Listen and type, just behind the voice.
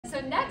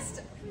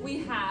next we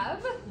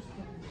have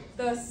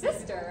the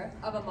sister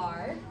of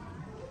Amar.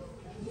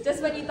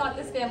 Just when you thought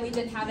this family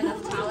didn't have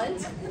enough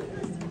talent,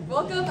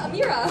 welcome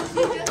Ameera.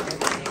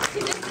 She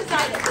just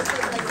decided this was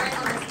like right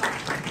on the spot.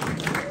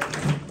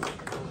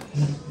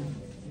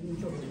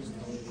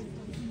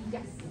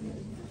 Yes.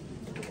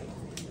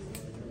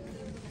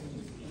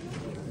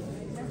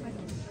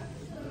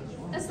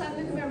 Assalamu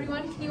alaikum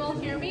everyone. Can you all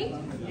hear me?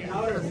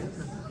 Louder.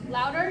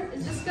 Louder?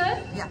 Is this good?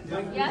 Yeah.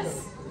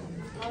 Yes?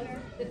 Louder.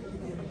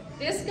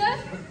 This good?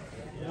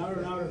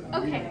 Louder.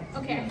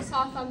 Okay, I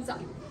saw a thumbs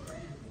up.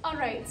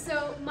 Alright,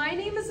 so my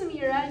name is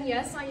Ameera, and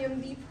yes, I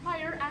am the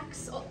prior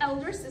act's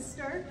elder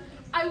sister.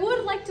 I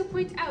would like to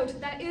point out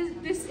that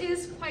this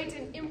is quite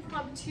an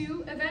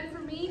impromptu event for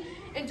me,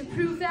 and to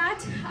prove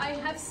that, I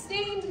have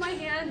stained my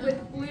hand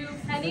with blue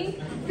penny,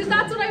 because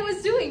that's what I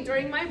was doing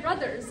during my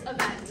brother's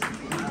event. So,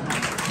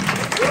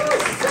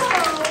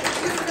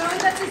 you know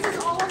that this is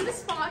all on the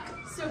spot,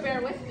 so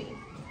bear with me.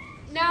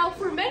 Now,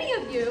 for many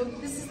of you,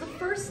 this is the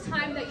first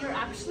time that you're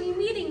actually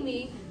meeting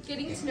me,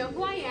 getting to know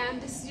who I am.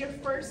 This is your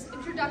first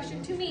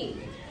introduction to me.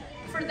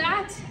 For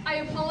that, I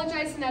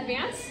apologize in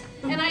advance,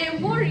 and I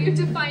implore you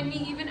to find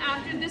me even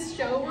after this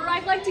show, where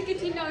I'd like to get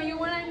to know you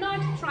when I'm not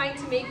trying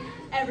to make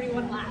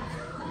everyone laugh.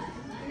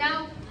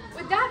 Now,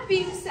 with that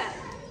being said,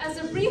 as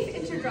a brief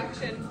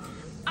introduction,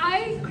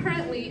 I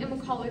currently am a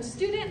college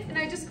student, and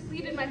I just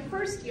completed my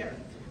first year.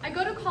 I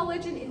go to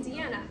college in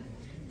Indiana.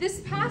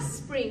 This past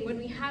spring, when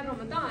we had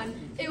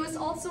Ramadan, it was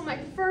also my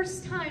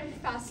first time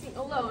fasting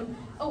alone,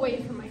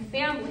 away from my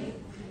family.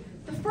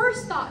 The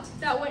first thought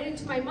that went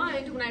into my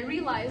mind when I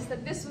realized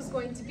that this was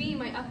going to be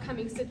my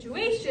upcoming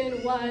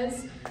situation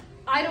was,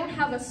 I don't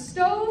have a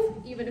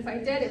stove. Even if I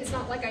did, it's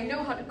not like I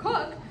know how to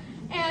cook,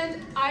 and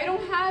I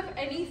don't have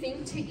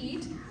anything to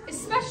eat,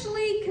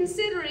 especially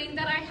considering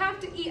that I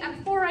have to eat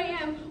at 4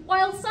 a.m.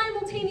 while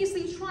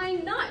simultaneously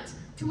trying not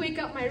to wake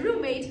up my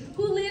roommate,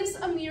 who lives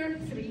a mere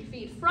 3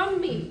 feet from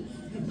me.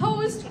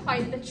 Posed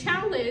quite the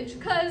challenge,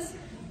 because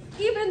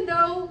even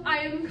though I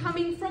am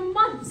coming from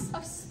months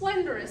of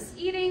splendorous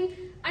eating,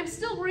 I'm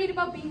still worried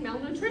about being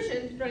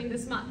malnutritioned during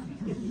this month.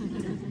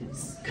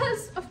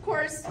 Because, of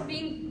course,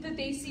 being the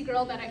Desi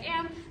girl that I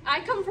am,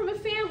 I come from a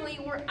family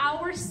where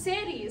our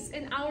seris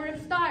and our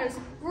iftars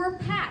were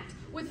packed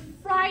with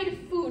fried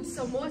food,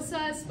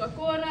 samosas,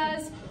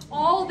 pakoras,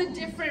 all the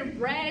different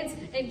breads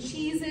and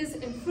cheeses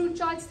and fruit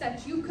chaats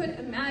that you could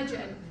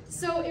imagine.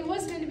 So it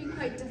was going to be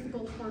quite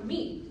difficult for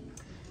me,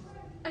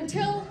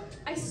 until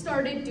I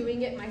started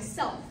doing it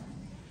myself.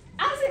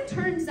 As it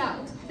turns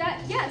out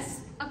that yes,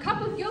 a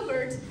cup of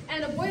yogurt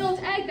and a boiled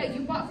egg that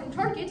you bought from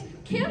Target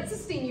can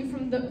sustain you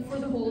for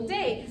the whole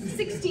day,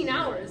 16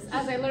 hours,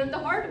 as I learned the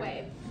hard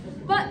way.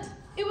 But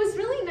it was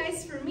really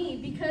nice for me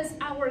because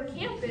our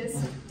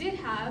campus did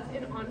have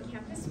an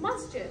on-campus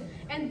masjid,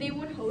 and they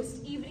would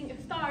host evening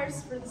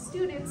iftars for the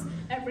students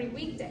every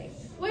weekday,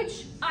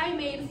 which I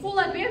made full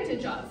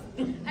advantage of.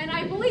 And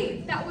I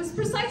believe that was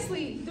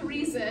precisely the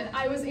reason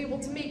I was able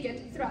to make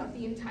it throughout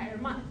the entire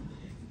month.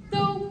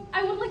 Though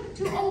I would like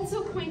to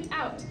also point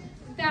out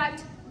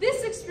that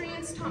this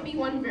experience taught me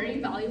one very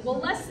valuable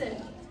lesson.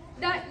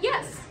 That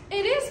yes,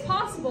 it is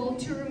possible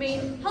to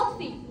remain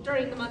healthy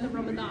during the month of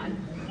Ramadan.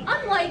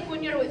 Unlike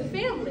when you're with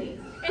family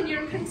and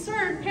your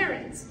concerned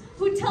parents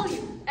who tell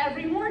you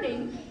every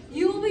morning,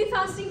 you will be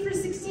fasting for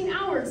 16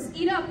 hours,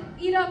 eat up,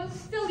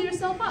 fill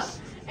yourself up.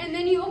 And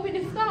then you open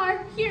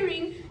iftar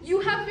hearing you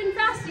have been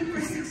fasting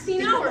for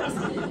 16 hours.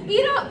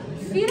 Eat up.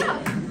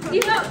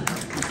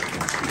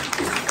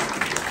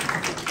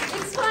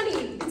 It's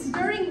funny, it's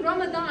during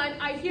Ramadan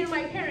I hear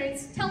my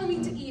parents tell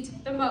me to eat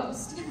the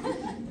most.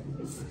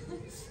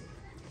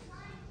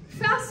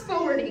 Fast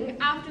forwarding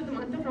after the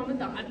month of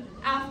Ramadan,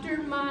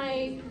 after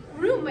my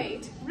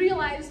roommate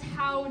realized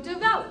how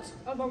devout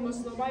of a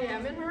Muslim I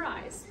am in her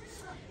eyes,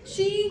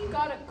 she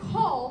got a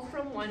call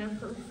from one of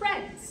her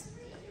friends.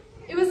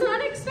 It was an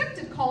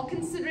unexpected call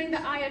considering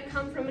that I had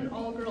come from an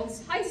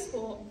all-girls high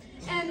school,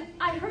 and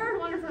I heard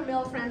one of her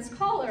male friends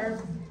call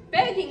her,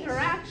 begging her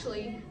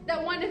actually,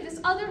 that one of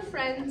his other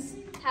friends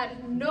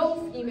had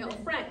no female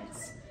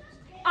friends.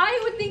 I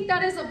would think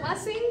that is a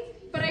blessing,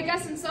 but I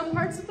guess in some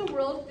parts of the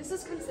world, this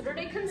is considered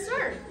a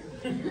concern.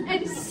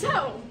 And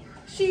so,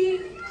 he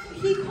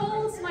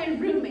calls my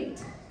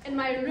roommate, and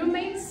my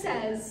roommate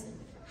says,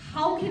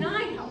 how can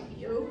I help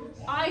you?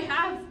 I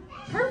have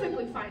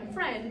perfectly fine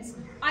friends.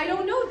 I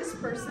don't know this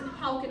person,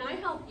 how can I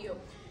help you?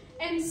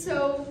 And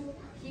so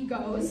he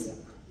goes,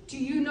 do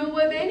you know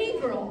of any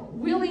girl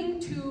willing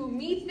to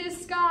meet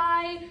this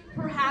guy,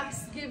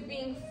 perhaps give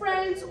being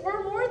friends,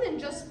 or more than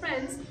just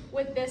friends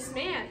with this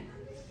man?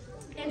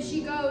 And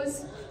she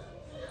goes,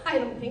 I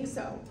don't think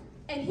so.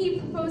 And he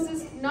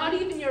proposes, not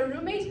even your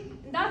roommate?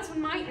 And that's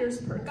when my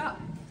ears perk up.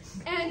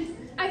 And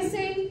I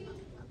say,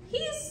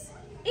 he's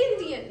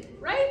Indian,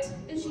 right?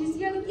 And she's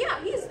yelling,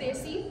 yeah, he's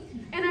Desi.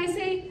 And I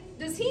say,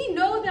 does he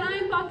know that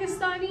I'm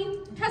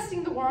Pakistani?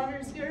 Testing the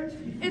waters here.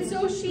 And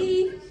so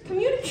she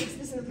communicates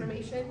this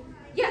information.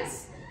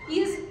 Yes,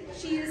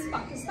 she is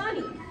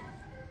Pakistani.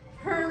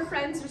 Her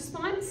friend's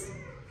response,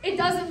 it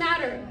doesn't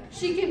matter.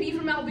 She can be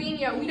from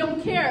Albania. We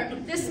don't care.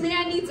 This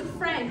man needs a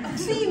friend, a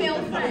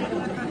female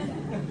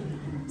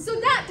friend. So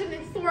that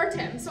didn't thwart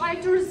him, so I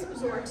had to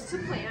resort to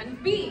plan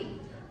B.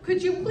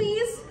 Could you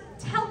please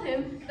tell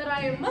him that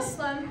I am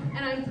Muslim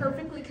and I'm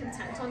perfectly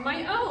content on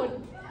my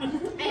own?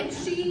 And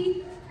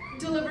she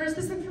delivers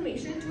this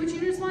information, to which he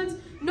responds,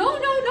 no,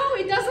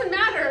 it doesn't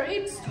matter.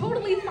 It's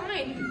totally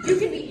fine. You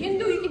can be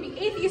Hindu, you can be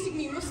atheist, you can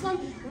be Muslim.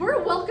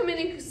 We're welcoming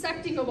and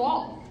accepting of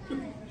all.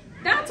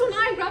 That's when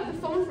I grab the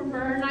phone from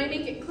her and I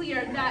make it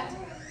clear that,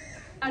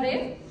 Are,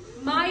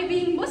 my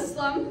being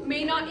Muslim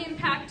may not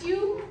impact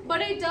you,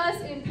 but it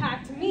does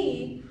impact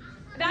me.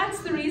 That's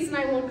the reason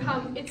I won't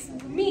come. It's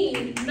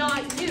me,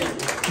 not you.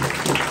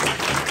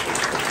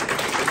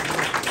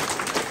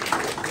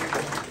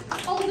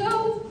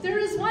 Although there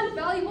is one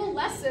valuable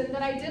lesson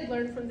that I did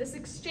learn from this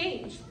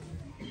exchange.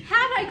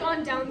 Had I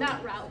gone down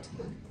that route,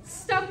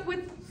 stuck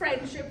with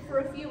friendship for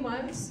a few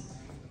months,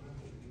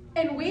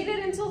 and waited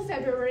until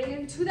February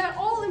and to that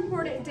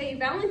all-important day,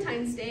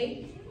 Valentine's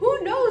Day,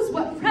 who knows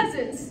what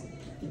presents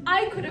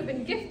I could have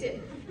been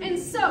gifted. And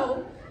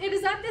so, it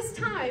is at this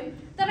time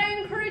that I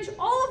encourage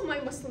all of my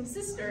Muslim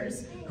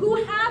sisters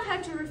who have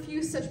had to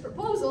refuse such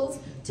proposals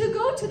to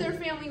go to their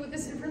family with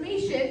this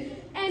information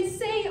and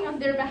say on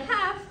their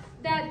behalf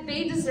that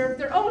they deserve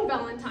their own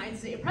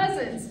Valentine's Day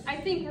presents. I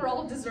think we're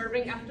all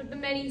deserving after the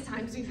many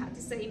times we've had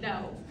to say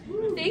no.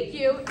 Thank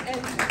you.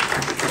 And